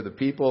distressed, for the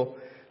people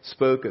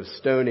spoke of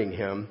stoning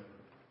him,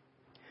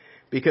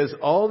 because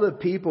all the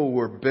people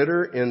were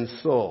bitter in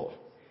soul,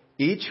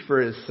 each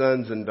for his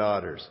sons and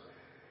daughters.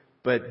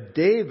 But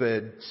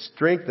David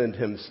strengthened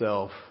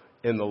himself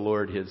in the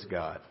Lord his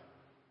God.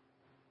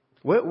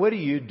 What do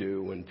you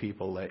do when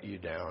people let you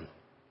down,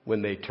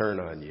 when they turn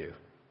on you?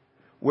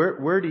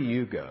 Where do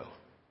you go?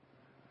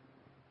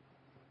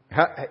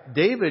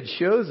 David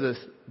shows us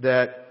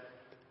that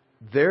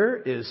there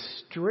is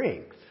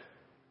strength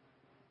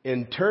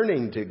in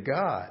turning to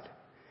God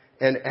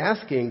and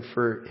asking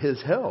for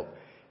His help.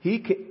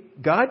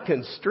 God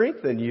can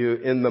strengthen you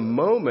in the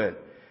moment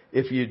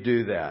if you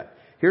do that.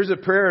 Here's a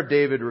prayer of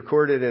David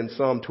recorded in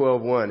Psalm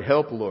 12:1.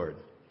 Help, Lord,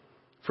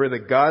 for the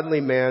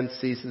godly man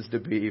ceases to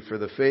be, for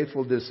the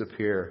faithful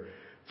disappear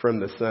from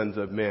the sons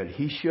of men.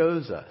 He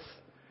shows us.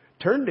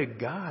 Turn to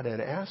God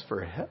and ask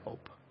for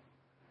help.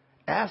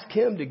 Ask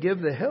Him to give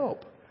the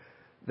help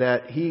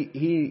that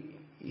He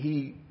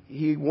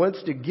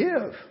wants to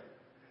give.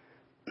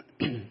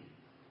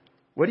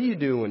 What do you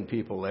do when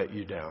people let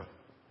you down?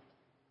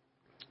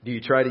 Do you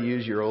try to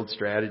use your old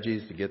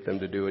strategies to get them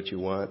to do what you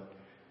want?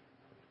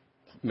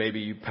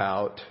 Maybe you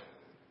pout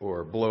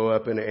or blow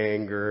up in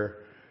anger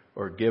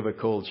or give a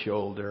cold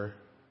shoulder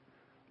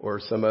or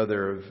some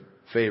other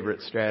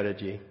favorite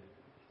strategy.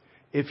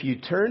 If you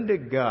turn to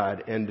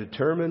God and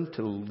determine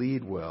to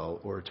lead well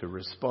or to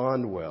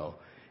respond well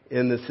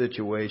in the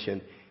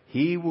situation,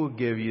 He will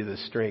give you the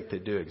strength to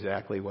do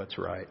exactly what's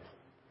right.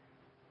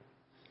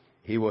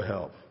 He will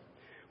help.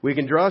 We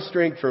can draw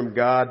strength from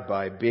God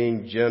by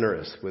being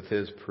generous with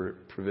His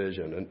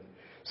provision. And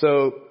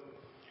so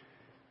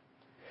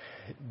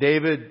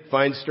David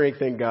finds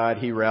strength in God.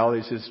 He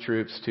rallies his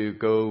troops to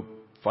go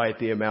fight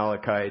the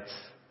Amalekites,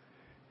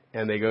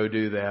 and they go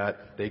do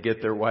that. They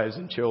get their wives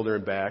and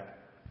children back.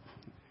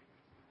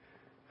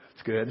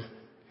 That's good.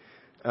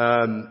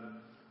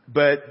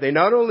 But they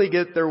not only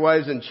get their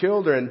wives and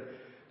children,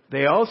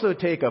 they also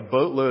take a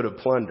boatload of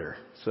plunder.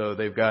 So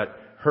they've got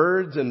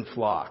herds and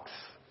flocks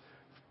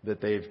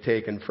that they've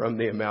taken from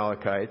the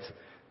Amalekites,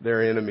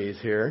 their enemies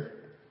here.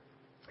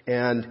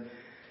 And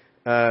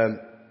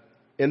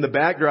in the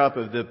backdrop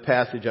of the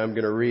passage I'm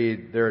going to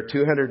read, there are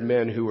 200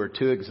 men who were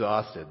too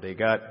exhausted.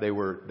 They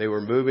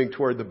were moving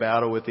toward the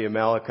battle with the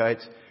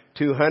Amalekites.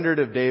 200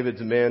 of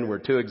David's men were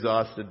too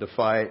exhausted to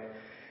fight.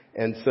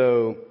 And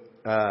so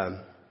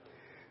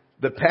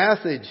the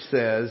passage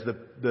says,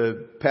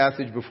 the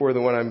passage before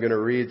the one I'm going to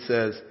read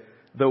says,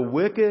 the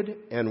wicked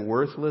and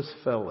worthless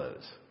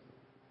fellows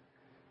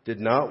did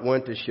not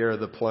want to share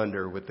the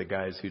plunder with the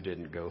guys who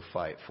didn't go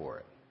fight for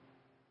it.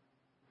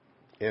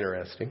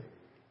 Interesting.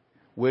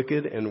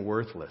 Wicked and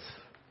worthless.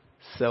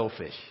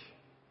 Selfish.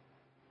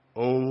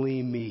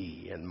 Only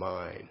me and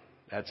mine.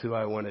 That's who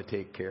I want to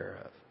take care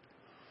of.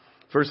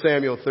 1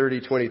 Samuel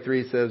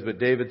 30:23 says, "But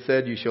David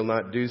said, 'You shall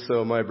not do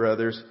so, my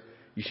brothers.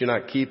 You should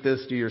not keep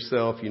this to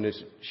yourself. You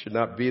should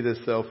not be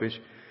this selfish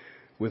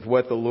with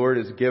what the Lord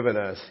has given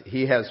us.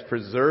 He has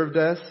preserved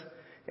us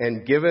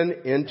and given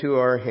into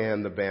our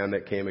hand the band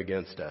that came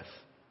against us.'"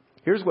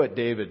 Here's what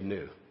David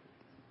knew.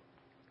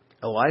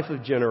 A life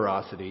of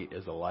generosity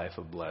is a life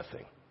of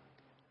blessing.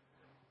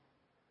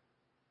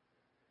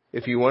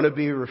 If you want to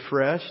be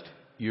refreshed,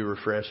 you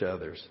refresh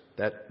others.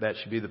 That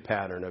should be the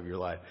pattern of your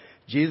life.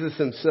 Jesus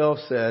himself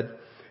said,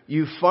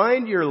 "You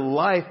find your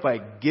life by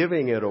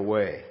giving it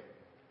away."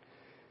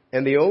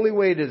 And the only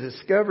way to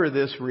discover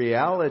this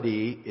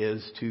reality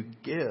is to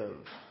give.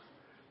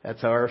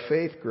 That's how our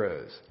faith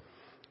grows.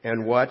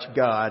 And watch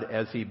God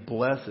as He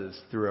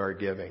blesses through our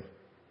giving.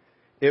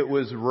 It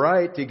was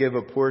right to give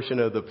a portion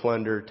of the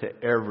plunder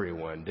to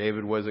everyone.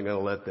 David wasn't going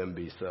to let them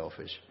be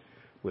selfish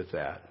with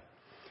that.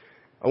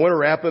 I want to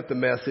wrap up the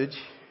message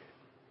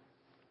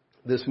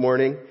this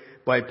morning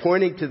by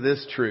pointing to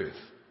this truth.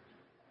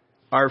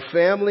 Our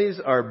families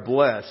are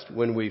blessed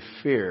when we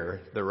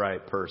fear the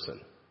right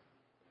person.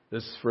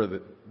 This is for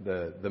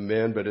the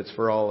men, but it's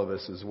for all of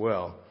us as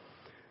well.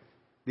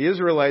 The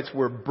Israelites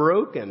were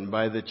broken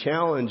by the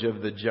challenge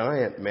of the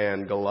giant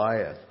man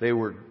Goliath. They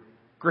were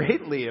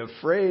greatly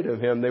afraid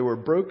of him. They were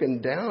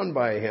broken down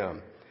by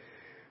him.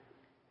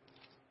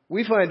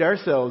 We find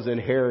ourselves in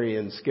hairy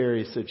and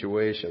scary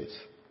situations.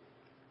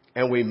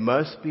 And we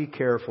must be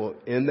careful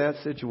in that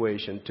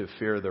situation to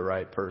fear the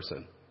right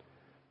person.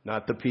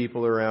 Not the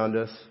people around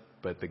us,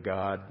 but the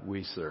God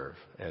we serve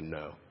and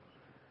know.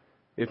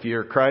 If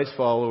you're a Christ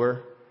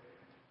follower,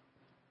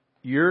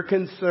 your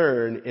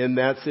concern in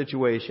that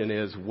situation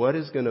is, what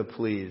is going to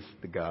please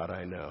the God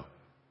I know?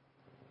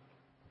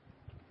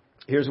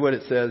 Here's what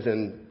it says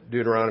in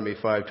Deuteronomy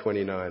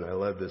 5:29. I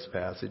love this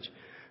passage.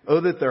 "Oh,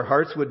 that their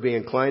hearts would be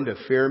inclined to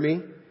fear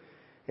me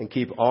and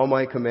keep all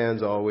my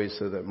commands always,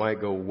 so that it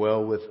might go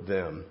well with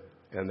them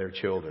and their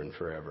children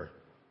forever."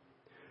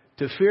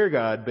 To fear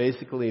God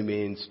basically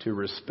means to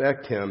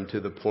respect Him to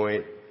the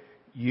point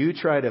you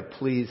try to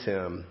please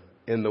Him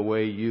in the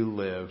way you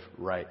live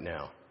right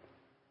now.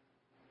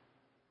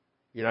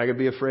 You're not going to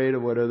be afraid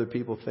of what other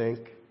people think.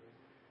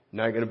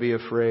 You're not going to be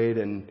afraid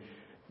and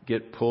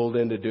get pulled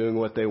into doing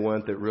what they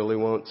want that really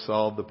won't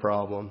solve the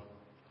problem.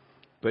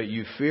 But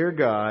you fear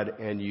God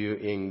and you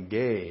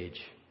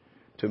engage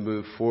to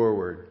move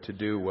forward to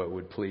do what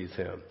would please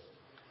Him.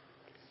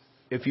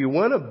 If you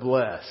want to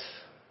bless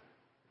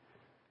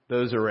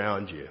those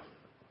around you,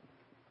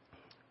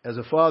 as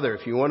a father,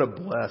 if you want to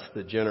bless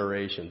the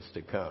generations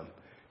to come,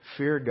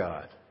 fear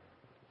God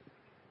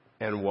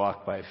and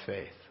walk by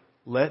faith.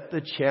 Let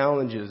the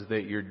challenges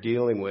that you're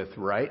dealing with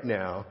right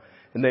now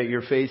and that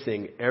you're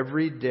facing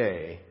every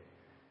day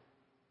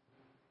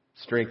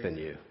strengthen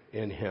you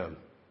in Him.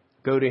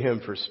 Go to Him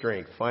for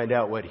strength. Find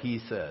out what He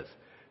says.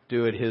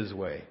 Do it His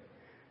way.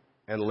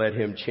 And let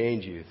Him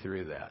change you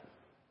through that.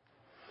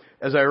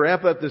 As I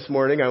wrap up this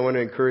morning, I want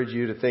to encourage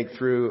you to think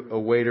through a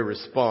way to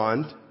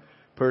respond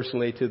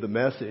personally to the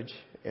message.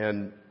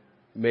 And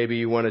maybe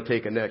you want to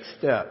take a next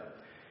step.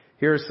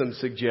 Here are some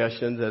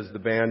suggestions as the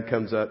band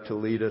comes up to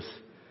lead us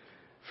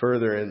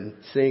further in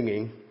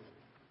singing.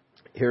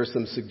 Here are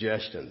some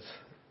suggestions.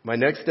 My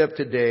next step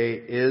today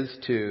is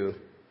to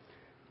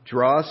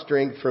draw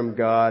strength from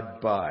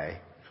God by,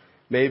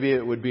 maybe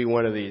it would be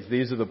one of these.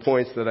 These are the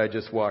points that I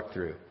just walked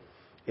through.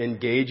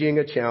 Engaging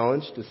a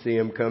challenge to see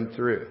Him come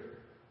through.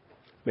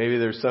 Maybe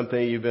there's something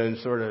you've been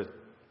sort of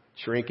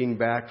shrinking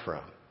back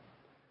from.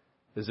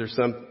 Is there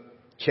some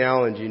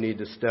challenge you need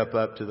to step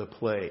up to the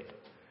plate?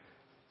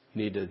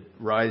 You need to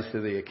rise to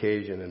the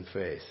occasion and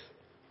face.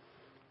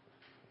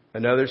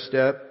 Another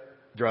step,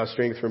 draw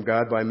strength from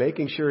God by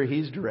making sure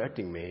He's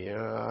directing me.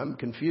 I'm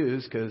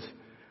confused because it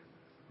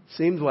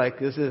seems like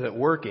this isn't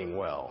working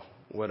well,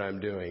 what I'm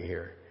doing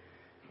here.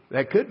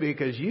 That could be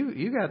because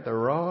you got the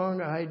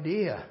wrong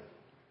idea.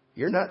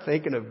 You're not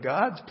thinking of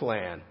God's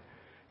plan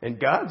and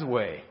God's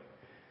way.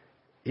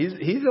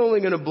 He's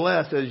only going to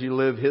bless as you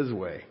live His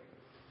way.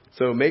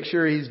 So make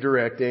sure He's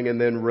directing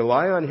and then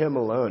rely on Him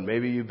alone.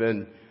 Maybe you've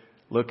been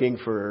looking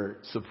for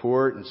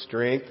support and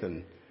strength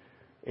and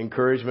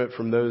encouragement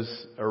from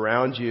those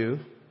around you,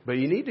 but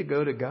you need to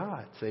go to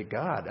God. Say,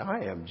 God,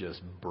 I am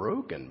just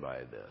broken by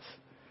this.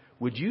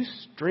 Would you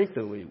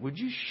strengthen me? Would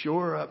you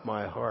shore up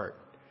my heart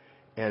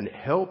and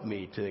help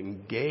me to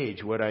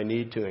engage what I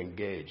need to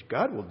engage?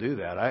 God will do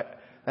that.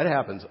 That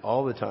happens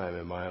all the time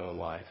in my own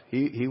life.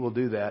 He will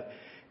do that.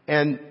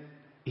 And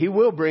He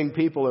will bring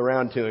people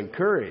around to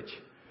encourage,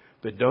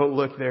 but don't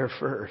look there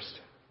first.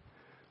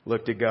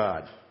 Look to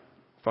God.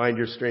 Find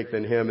your strength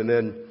in Him. And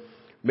then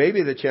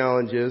maybe the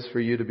challenge is for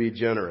you to be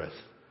generous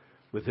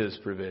with His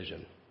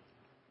provision.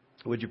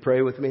 Would you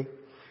pray with me?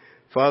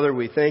 Father,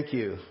 we thank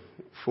You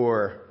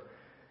for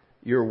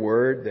Your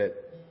word that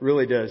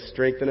really does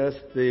strengthen us.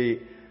 The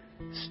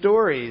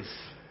stories,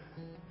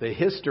 the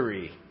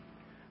history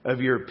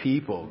of Your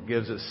people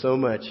gives us so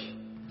much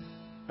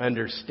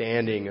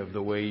understanding of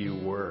the way You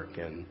work.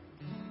 And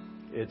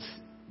it's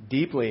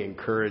deeply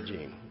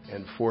encouraging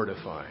and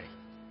fortifying.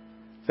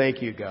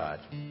 Thank you, God,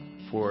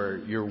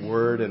 for your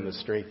word and the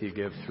strength you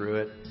give through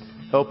it.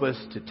 Help us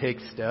to take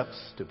steps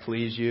to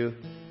please you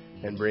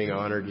and bring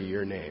honor to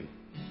your name.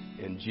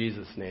 In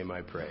Jesus' name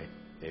I pray.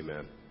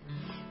 Amen.